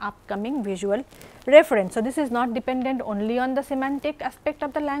anticipate an upcoming visual reference. So, this is not dependent only on the semantic aspect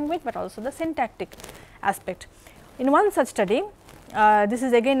of the language, but also the syntactic aspect. In one such study, this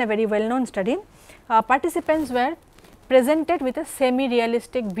is again a very well known study, participants were presented with a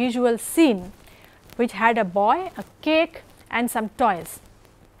semi-realistic visual scene which had a boy, a cake and some toys.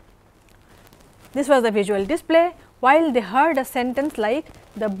 This was the visual display, while they heard a sentence like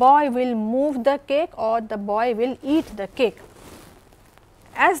the boy will move the cake or the boy will eat the cake.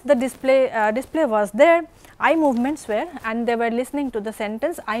 As the display was there, eye movements were, and they were listening to the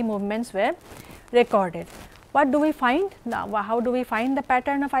sentence, eye movements were recorded. What do we find? Now, how do we find the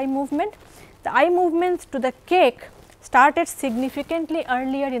pattern of eye movement? The eye movements to the cake started significantly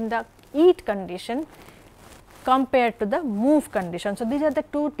earlier in the eat condition compared to the move condition. So, these are the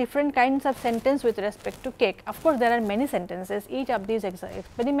two different kinds of sentence with respect to cake. Of course, there are many sentences, each of these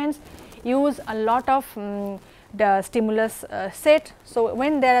experiments use a lot of the stimulus set. So,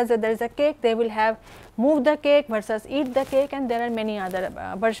 when there is a cake, they will have move the cake versus eat the cake, and there are many other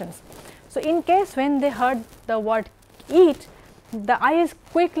versions. So, in case when they heard the word eat, the eyes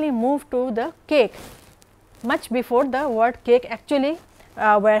quickly moved to the cake much before the word cake actually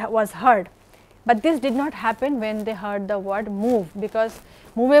was heard. But this did not happen when they heard the word move, because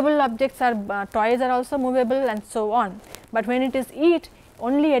movable objects are toys are also movable and so on. But when it is eat,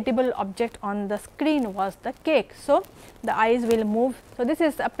 only edible object on the screen was the cake. So, the eyes will move. So, this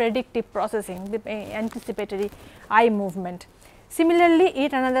is a predictive processing, the anticipatory eye movement. Similarly,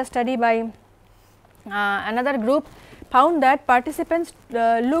 yet another study by another group found that participants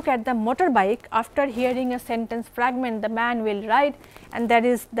look at the motorbike after hearing a sentence fragment, the man will ride, and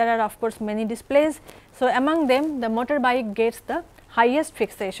there are of course many displays. So, among them the motorbike gets the highest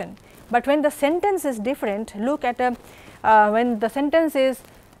fixation, but when the sentence is different, look at a when the sentence is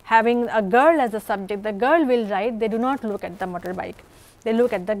having a girl as a subject, the girl will ride, they do not look at the motorbike, they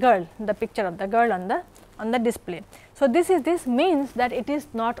look at the girl, the picture of the girl on the display. So, this means that it is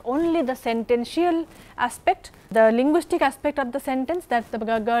not only the sentential aspect, the linguistic aspect of the sentence, that the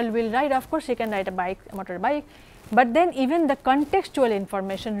girl will ride, of course, she can ride a motorbike, but then even the contextual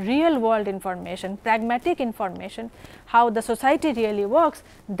information, real world information, pragmatic information, how the society really works,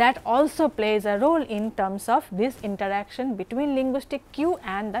 that also plays a role in terms of this interaction between linguistic cue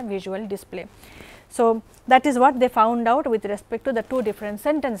and the visual display. So, that is what they found out with respect to the two different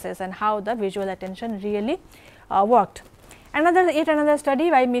sentences and how the visual attention really worked. Another study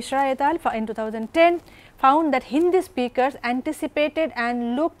by Mishra et al. In 2010 found that Hindi speakers anticipated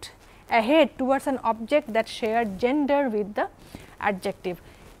and looked ahead towards an object that shared gender with the adjective.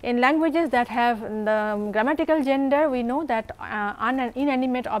 In languages that have the grammatical gender, we know that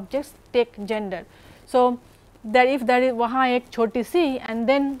inanimate objects take gender. So, if there is वहाँ एक छोटी सी and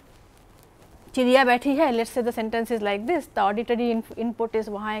then चिड़िया बैठी है, let us say the sentence is like this, the auditory input is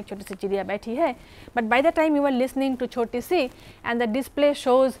वहाँ एक छोटी सी चिड़िया बैठी है, but by the time you are listening to छोटी सी and the display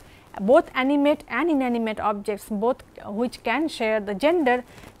shows both animate and inanimate objects, both which can share the gender,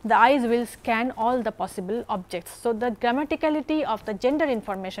 the eyes will scan all the possible objects. So, the grammaticality of the gender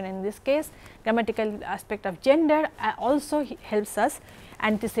information, in this case grammatical aspect of gender also helps us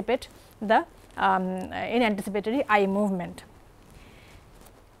anticipate the in anticipatory eye movement.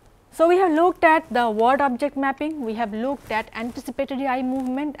 So, we have looked at the word object mapping, we have looked at anticipatory eye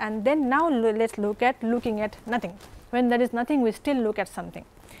movement, and then now let us look at looking at nothing. When there is nothing, we still look at something.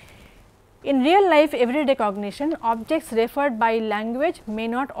 In real life everyday cognition, objects referred by language may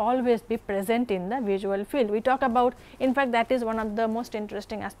not always be present in the visual field. We talk about, in fact, that is one of the most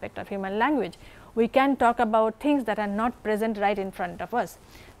interesting aspect of human language. We can talk about things that are not present right in front of us.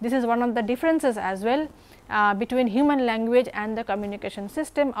 This is one of the differences as well between human language and the communication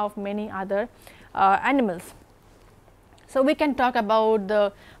system of many other animals. So, we can talk about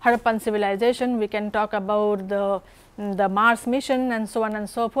the Harappan civilization, we can talk about the Mars mission and so on and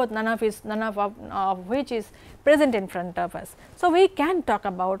so forth, none of which is present in front of us. So, we can talk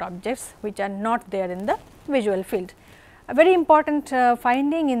about objects which are not there in the visual field. A very important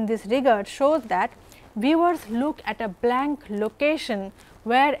finding in this regard shows that viewers look at a blank location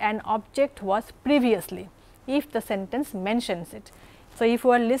where an object was previously, if the sentence mentions it. So, if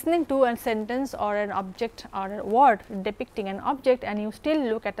you are listening to a sentence or an object or a word depicting an object and you still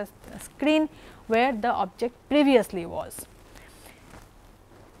look at a screen where the object previously was.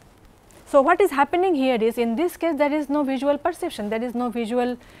 So, what is happening here is, in this case there is no visual perception, there is no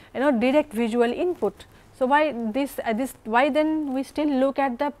visual direct visual input. So, why why then we still look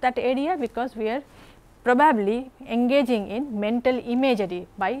at that area, because we are probably engaging in mental imagery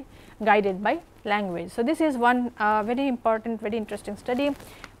guided by language. So, this is one very important, very interesting study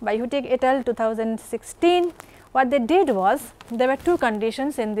by Hutek et al. 2016. What they did was, there were two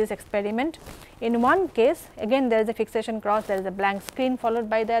conditions in this experiment. In one case, again there is a fixation cross, there is a blank screen followed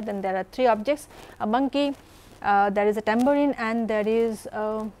by that, then there are three objects, a monkey, there is a tambourine, and there is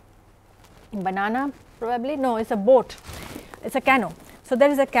a banana, probably, no, it is a boat, it is a canoe. So,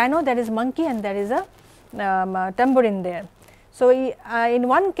 there is a canoe, there is monkey, and there is a tambourine there. So, in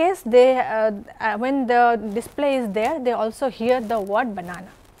one case they when the display is there, they also hear the word banana.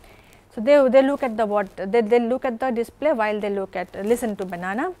 So, they look at the word, they look at the display while they listen to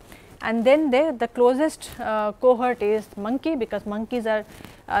banana, and then the closest cohort is monkey, because monkeys are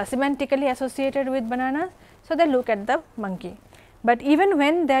semantically associated with bananas. So, they look at the monkey. But even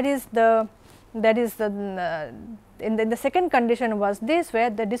when there is in the second condition was this, where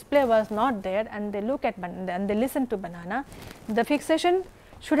the display was not there and they look at and they listen to banana, the fixation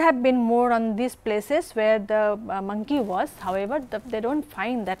should have been more on these places where the monkey was. However, they do not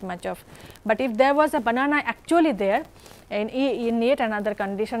find that much of, but if there was a banana actually there in yet another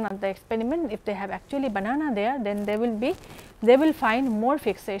condition of the experiment, if they have actually banana there, then they will find more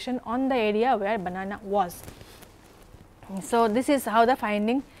fixation on the area where banana was. So, this is how the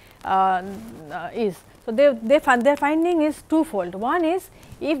finding is. So, their finding is twofold. One is,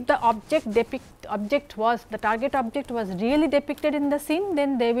 if the the target object was really depicted in the scene,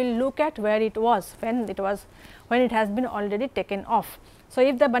 then they will look at where it was when it has been already taken off. So,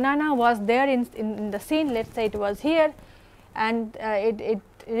 if the banana was there in the scene, let us say it was here and it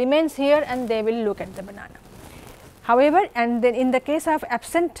remains here, and they will look at the banana. However, and then in the case of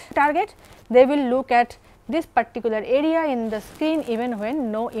absent target, they will look at this particular area in the screen even when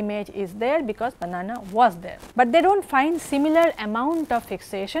no image is there, because banana was there. But they do not find similar amount of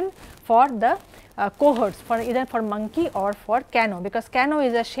fixation for the cohorts, for either for monkey or for canoe, because canoe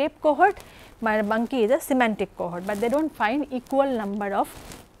is a shape cohort, monkey is a semantic cohort, but they do not find equal number of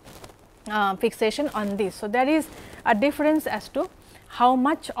fixation on this. So, there is a difference as to how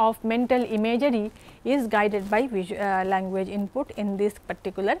much of mental imagery is guided by language input in this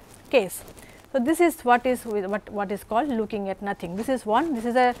particular case. So, this is what is called looking at nothing. This is one. This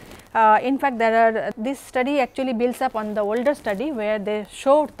is a in fact, this study actually builds up on the older study, where they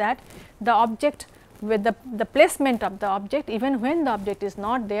showed that the object with the placement of the object, even when the object is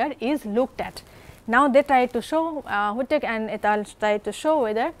not there, is looked at. Now, they try to show, Hutek and et al. Try to show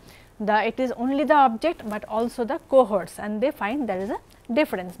whether it is only the object, but also the cohorts, and they find there is a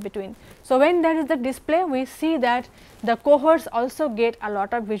difference between. So, when there is the display, we see that the cohorts also get a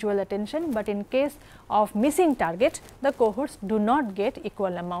lot of visual attention, but in case of missing target, the cohorts do not get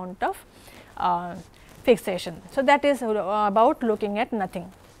equal amount of fixation. So, that is about looking at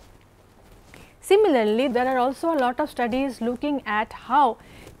nothing. Similarly, there are also a lot of studies looking at how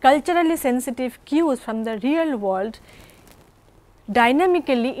culturally sensitive cues from the real world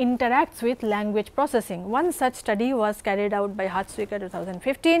dynamically interacts with language processing. One such study was carried out by Hartsuyker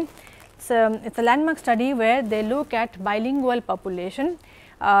 2015. So, it is a landmark study where they look at bilingual population,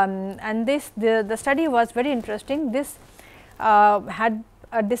 and the study was very interesting. This had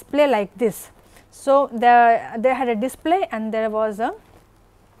a display like this. So, they had a display and there was a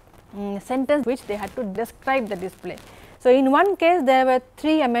sentence which they had to describe the display. So, in one case there were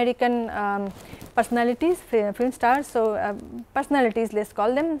three American personalities, film stars. So, personalities, let us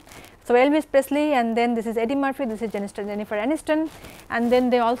call them. So, Elvis Presley, and then this is Eddie Murphy, this is Jennifer Aniston, and then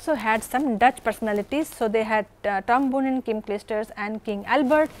they also had some Dutch personalities. So, they had Tom Boonen, Kim Clijsters and King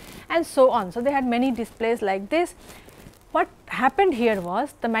Albert, and so on. So, they had many displays like this. What happened here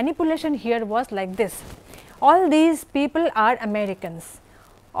was, the manipulation here was like this: all these people are Americans,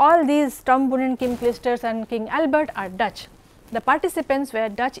 all these Tom Boonen, Kim Clijsters and King Albert are Dutch. The participants were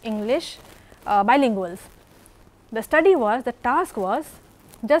Dutch English bilinguals. The study was, the task was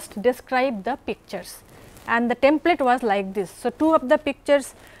just describe the pictures, and the template was like this. So, two of the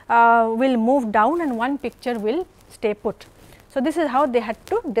pictures will move down and one picture will stay put. So, this is how they had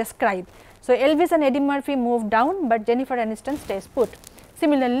to describe. So, Elvis and Eddie Murphy move down, but Jennifer Aniston stays put.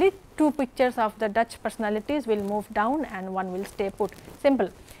 Similarly, two pictures of the Dutch personalities will move down and one will stay put. Simple.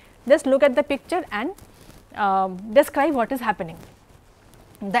 Just look at the picture and describe what is happening.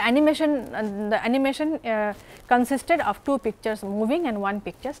 The animation consisted of 2 pictures moving and 1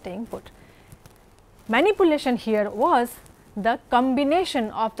 picture staying put. Manipulation here was the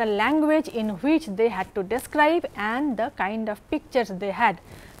combination of the language in which they had to describe and the kind of pictures they had.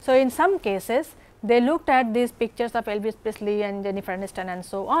 So, in some cases they looked at these pictures of Elvis Presley and Jennifer Aniston and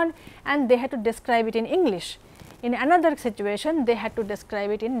so on, and they had to describe it in English. In another situation they had to describe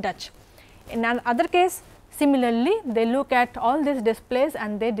it in Dutch. In another case, similarly, they look at all these displays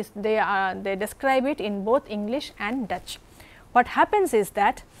and they describe it in both English and Dutch. What happens is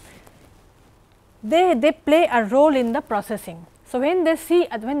that they play a role in the processing. So, when they see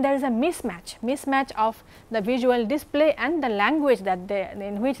when there is a mismatch of the visual display and the language that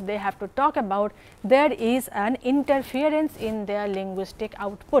in which they have to talk about, there is an interference in their linguistic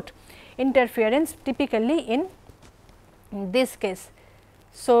output. Interference typically in this case.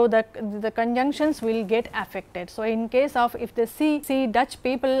 So, the conjunctions will get affected. So, in case of if they see Dutch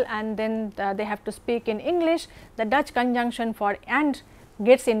people and then they have to speak in English, the Dutch conjunction for and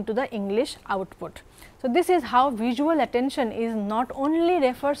gets into the English output. So, this is how visual attention is not only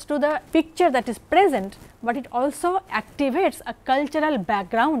refers to the picture that is present, but it also activates a cultural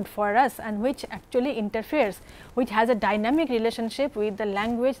background for us and which actually interferes, which has a dynamic relationship with the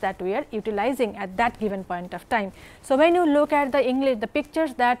language that we are utilizing at that given point of time. So, when you look at the English, the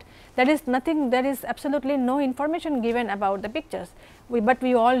pictures there is absolutely no information given about the pictures, but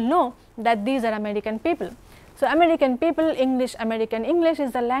we all know that these are American people. So, American people, American English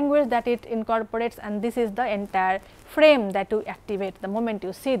is the language that it incorporates, and this is the entire frame that you activate the moment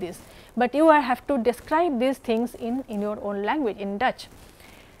you see this. But you have to describe these things in your own language, in Dutch.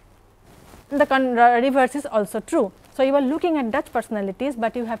 The reverse is also true. So, you are looking at Dutch personalities,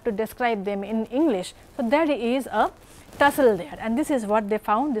 but you have to describe them in English. So, there is a tussle there, and this is what they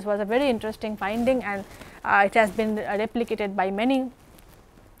found. This was a very interesting finding, and it has been replicated by many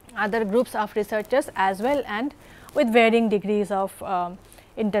other groups of researchers as well, and with varying degrees of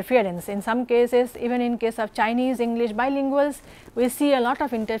interference. In some cases, even in case of Chinese English bilinguals, we see a lot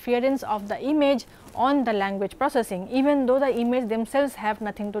of interference of the image on the language processing, even though the image themselves have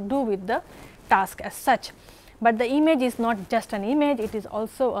nothing to do with the task as such. But the image is not just an image, it is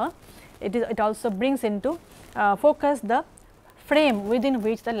also it also brings into focus the frame within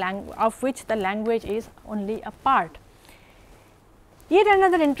which the language is only a part. Yet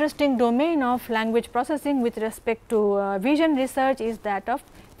another interesting domain of language processing with respect to vision research is that of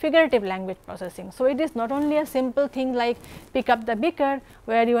figurative language processing. So, it is not only a simple thing like pick up the beaker,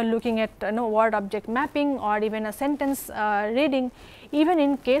 where you are looking at word object mapping or even a sentence reading. Even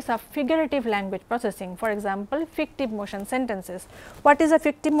in case of figurative language processing, for example, fictive motion sentences. What is a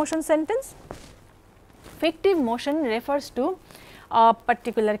fictive motion sentence? Fictive motion refers to a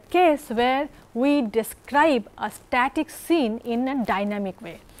particular case where we describe a static scene in a dynamic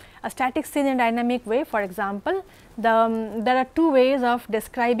way. A static scene in a dynamic way, for example, there are 2 ways of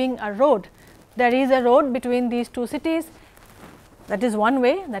describing a road. There is a road between these 2 cities, that is one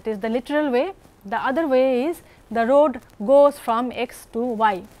way, that is the literal way. The other way is the road goes from x to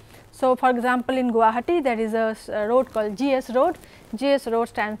y. So, for example, in Guwahati there is a road called GS road. GS road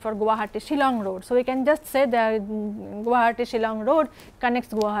stands for Guwahati Shillong road. So, we can just say that Guwahati Shillong road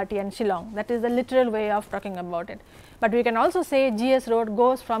connects Guwahati and Shillong, that is the literal way of talking about it. But we can also say GS road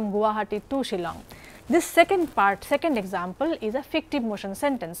goes from Guwahati to Shillong. This second example is a fictive motion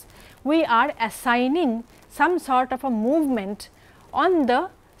sentence. We are assigning some sort of a movement on the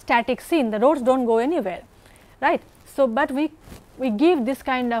static scene, the roads do not go anywhere, right. So, but we give this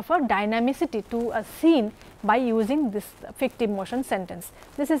kind of a dynamicity to a scene by using this fictive motion sentence.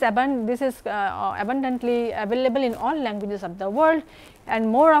 This is abundantly available in all languages of the world, and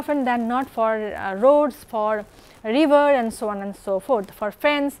more often than not for roads, for river and so on and so forth. For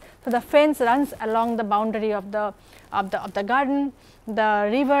fence, so the fence runs along the boundary of the garden, the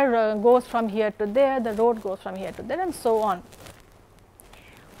river goes from here to there, the road goes from here to there, and so on.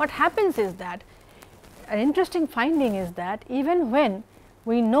 What happens is that an interesting finding is that even when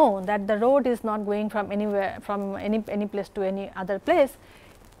we know that the road is not going from anywhere, from any place to any other place,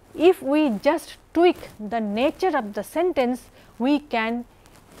 if we just tweak the nature of the sentence, we can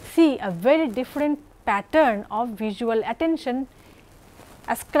see a very different pattern of visual attention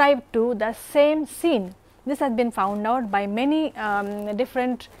ascribed to the same scene. This has been found out by many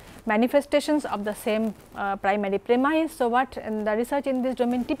different manifestations of the same primary premise. So, what the research in this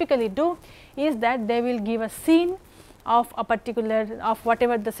domain typically do is that they will give a scene of a particular of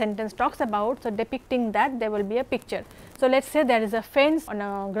whatever the sentence talks about. So, depicting that there will be a picture. So, let us say there is a fence on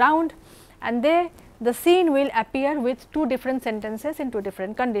a ground, and the scene will appear with 2 different sentences in 2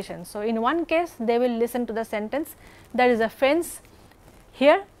 different conditions. So, in one case they will listen to the sentence, there is a fence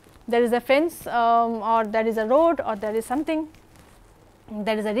Here there is a fence or there is a road or there is something,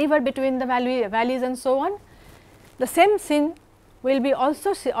 there is a river between the valleys and so on. The same scene will be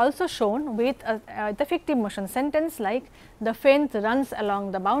also shown with the fictive motion sentence, like the fence runs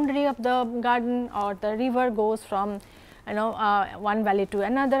along the boundary of the garden or the river goes from one valley to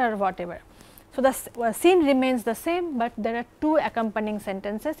another or whatever. So, the scene remains the same, but there are two accompanying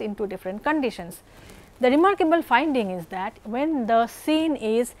sentences in two different conditions. The remarkable finding is that when the scene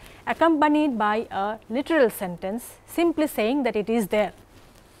is accompanied by a literal sentence simply saying that it is there,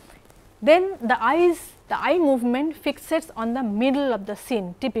 then the eye movement fixates on the middle of the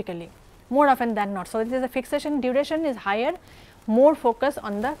scene typically, more often than not. So, it is the fixation duration is higher, more focus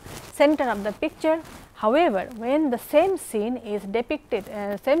on the center of the picture. However, when the same scene is depicted,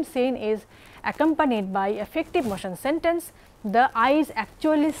 same scene is accompanied by a fictive motion sentence, the eyes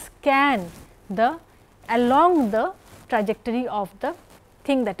actually scan along the trajectory of the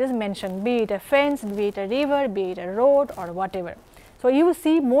thing that is mentioned, be it a fence, be it a river, be it a road or whatever. So, you will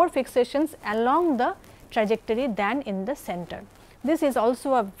see more fixations along the trajectory than in the center. This is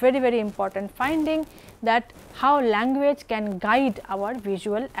also a very important finding, that how language can guide our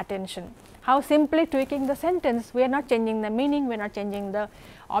visual attention. How simply tweaking the sentence, we are not changing the meaning, we are not changing the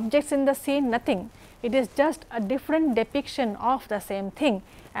objects in the scene, nothing. It is just a different depiction of the same thing,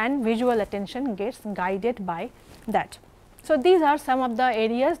 and visual attention gets guided by that. So, these are some of the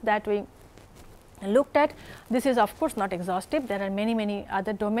areas that we looked at. This is of course not exhaustive, there are many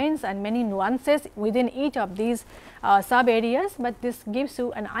other domains and many nuances within each of these sub areas, but this gives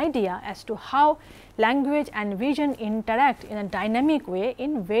you an idea as to how language and vision interact in a dynamic way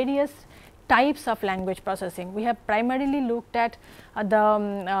in various types of language processing. We have primarily looked at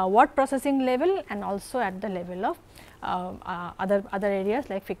the word processing level and also at the level of other areas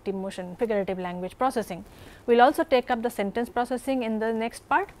like fictive motion, figurative language processing. We will also take up the sentence processing in the next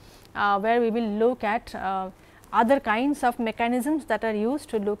part, where we will look at other kinds of mechanisms that are used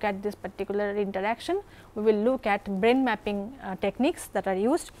to look at this particular interaction. We will look at brain mapping techniques that are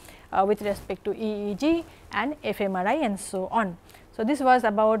used with respect to EEG and fMRI and so on. So, this was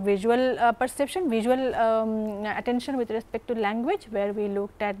about visual perception, visual attention with respect to language, where we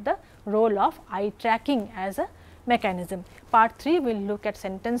looked at the role of eye tracking as a mechanism. Part 3 will look at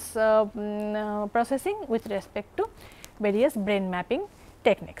sentence processing with respect to various brain mapping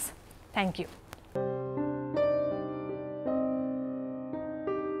techniques. Thank you.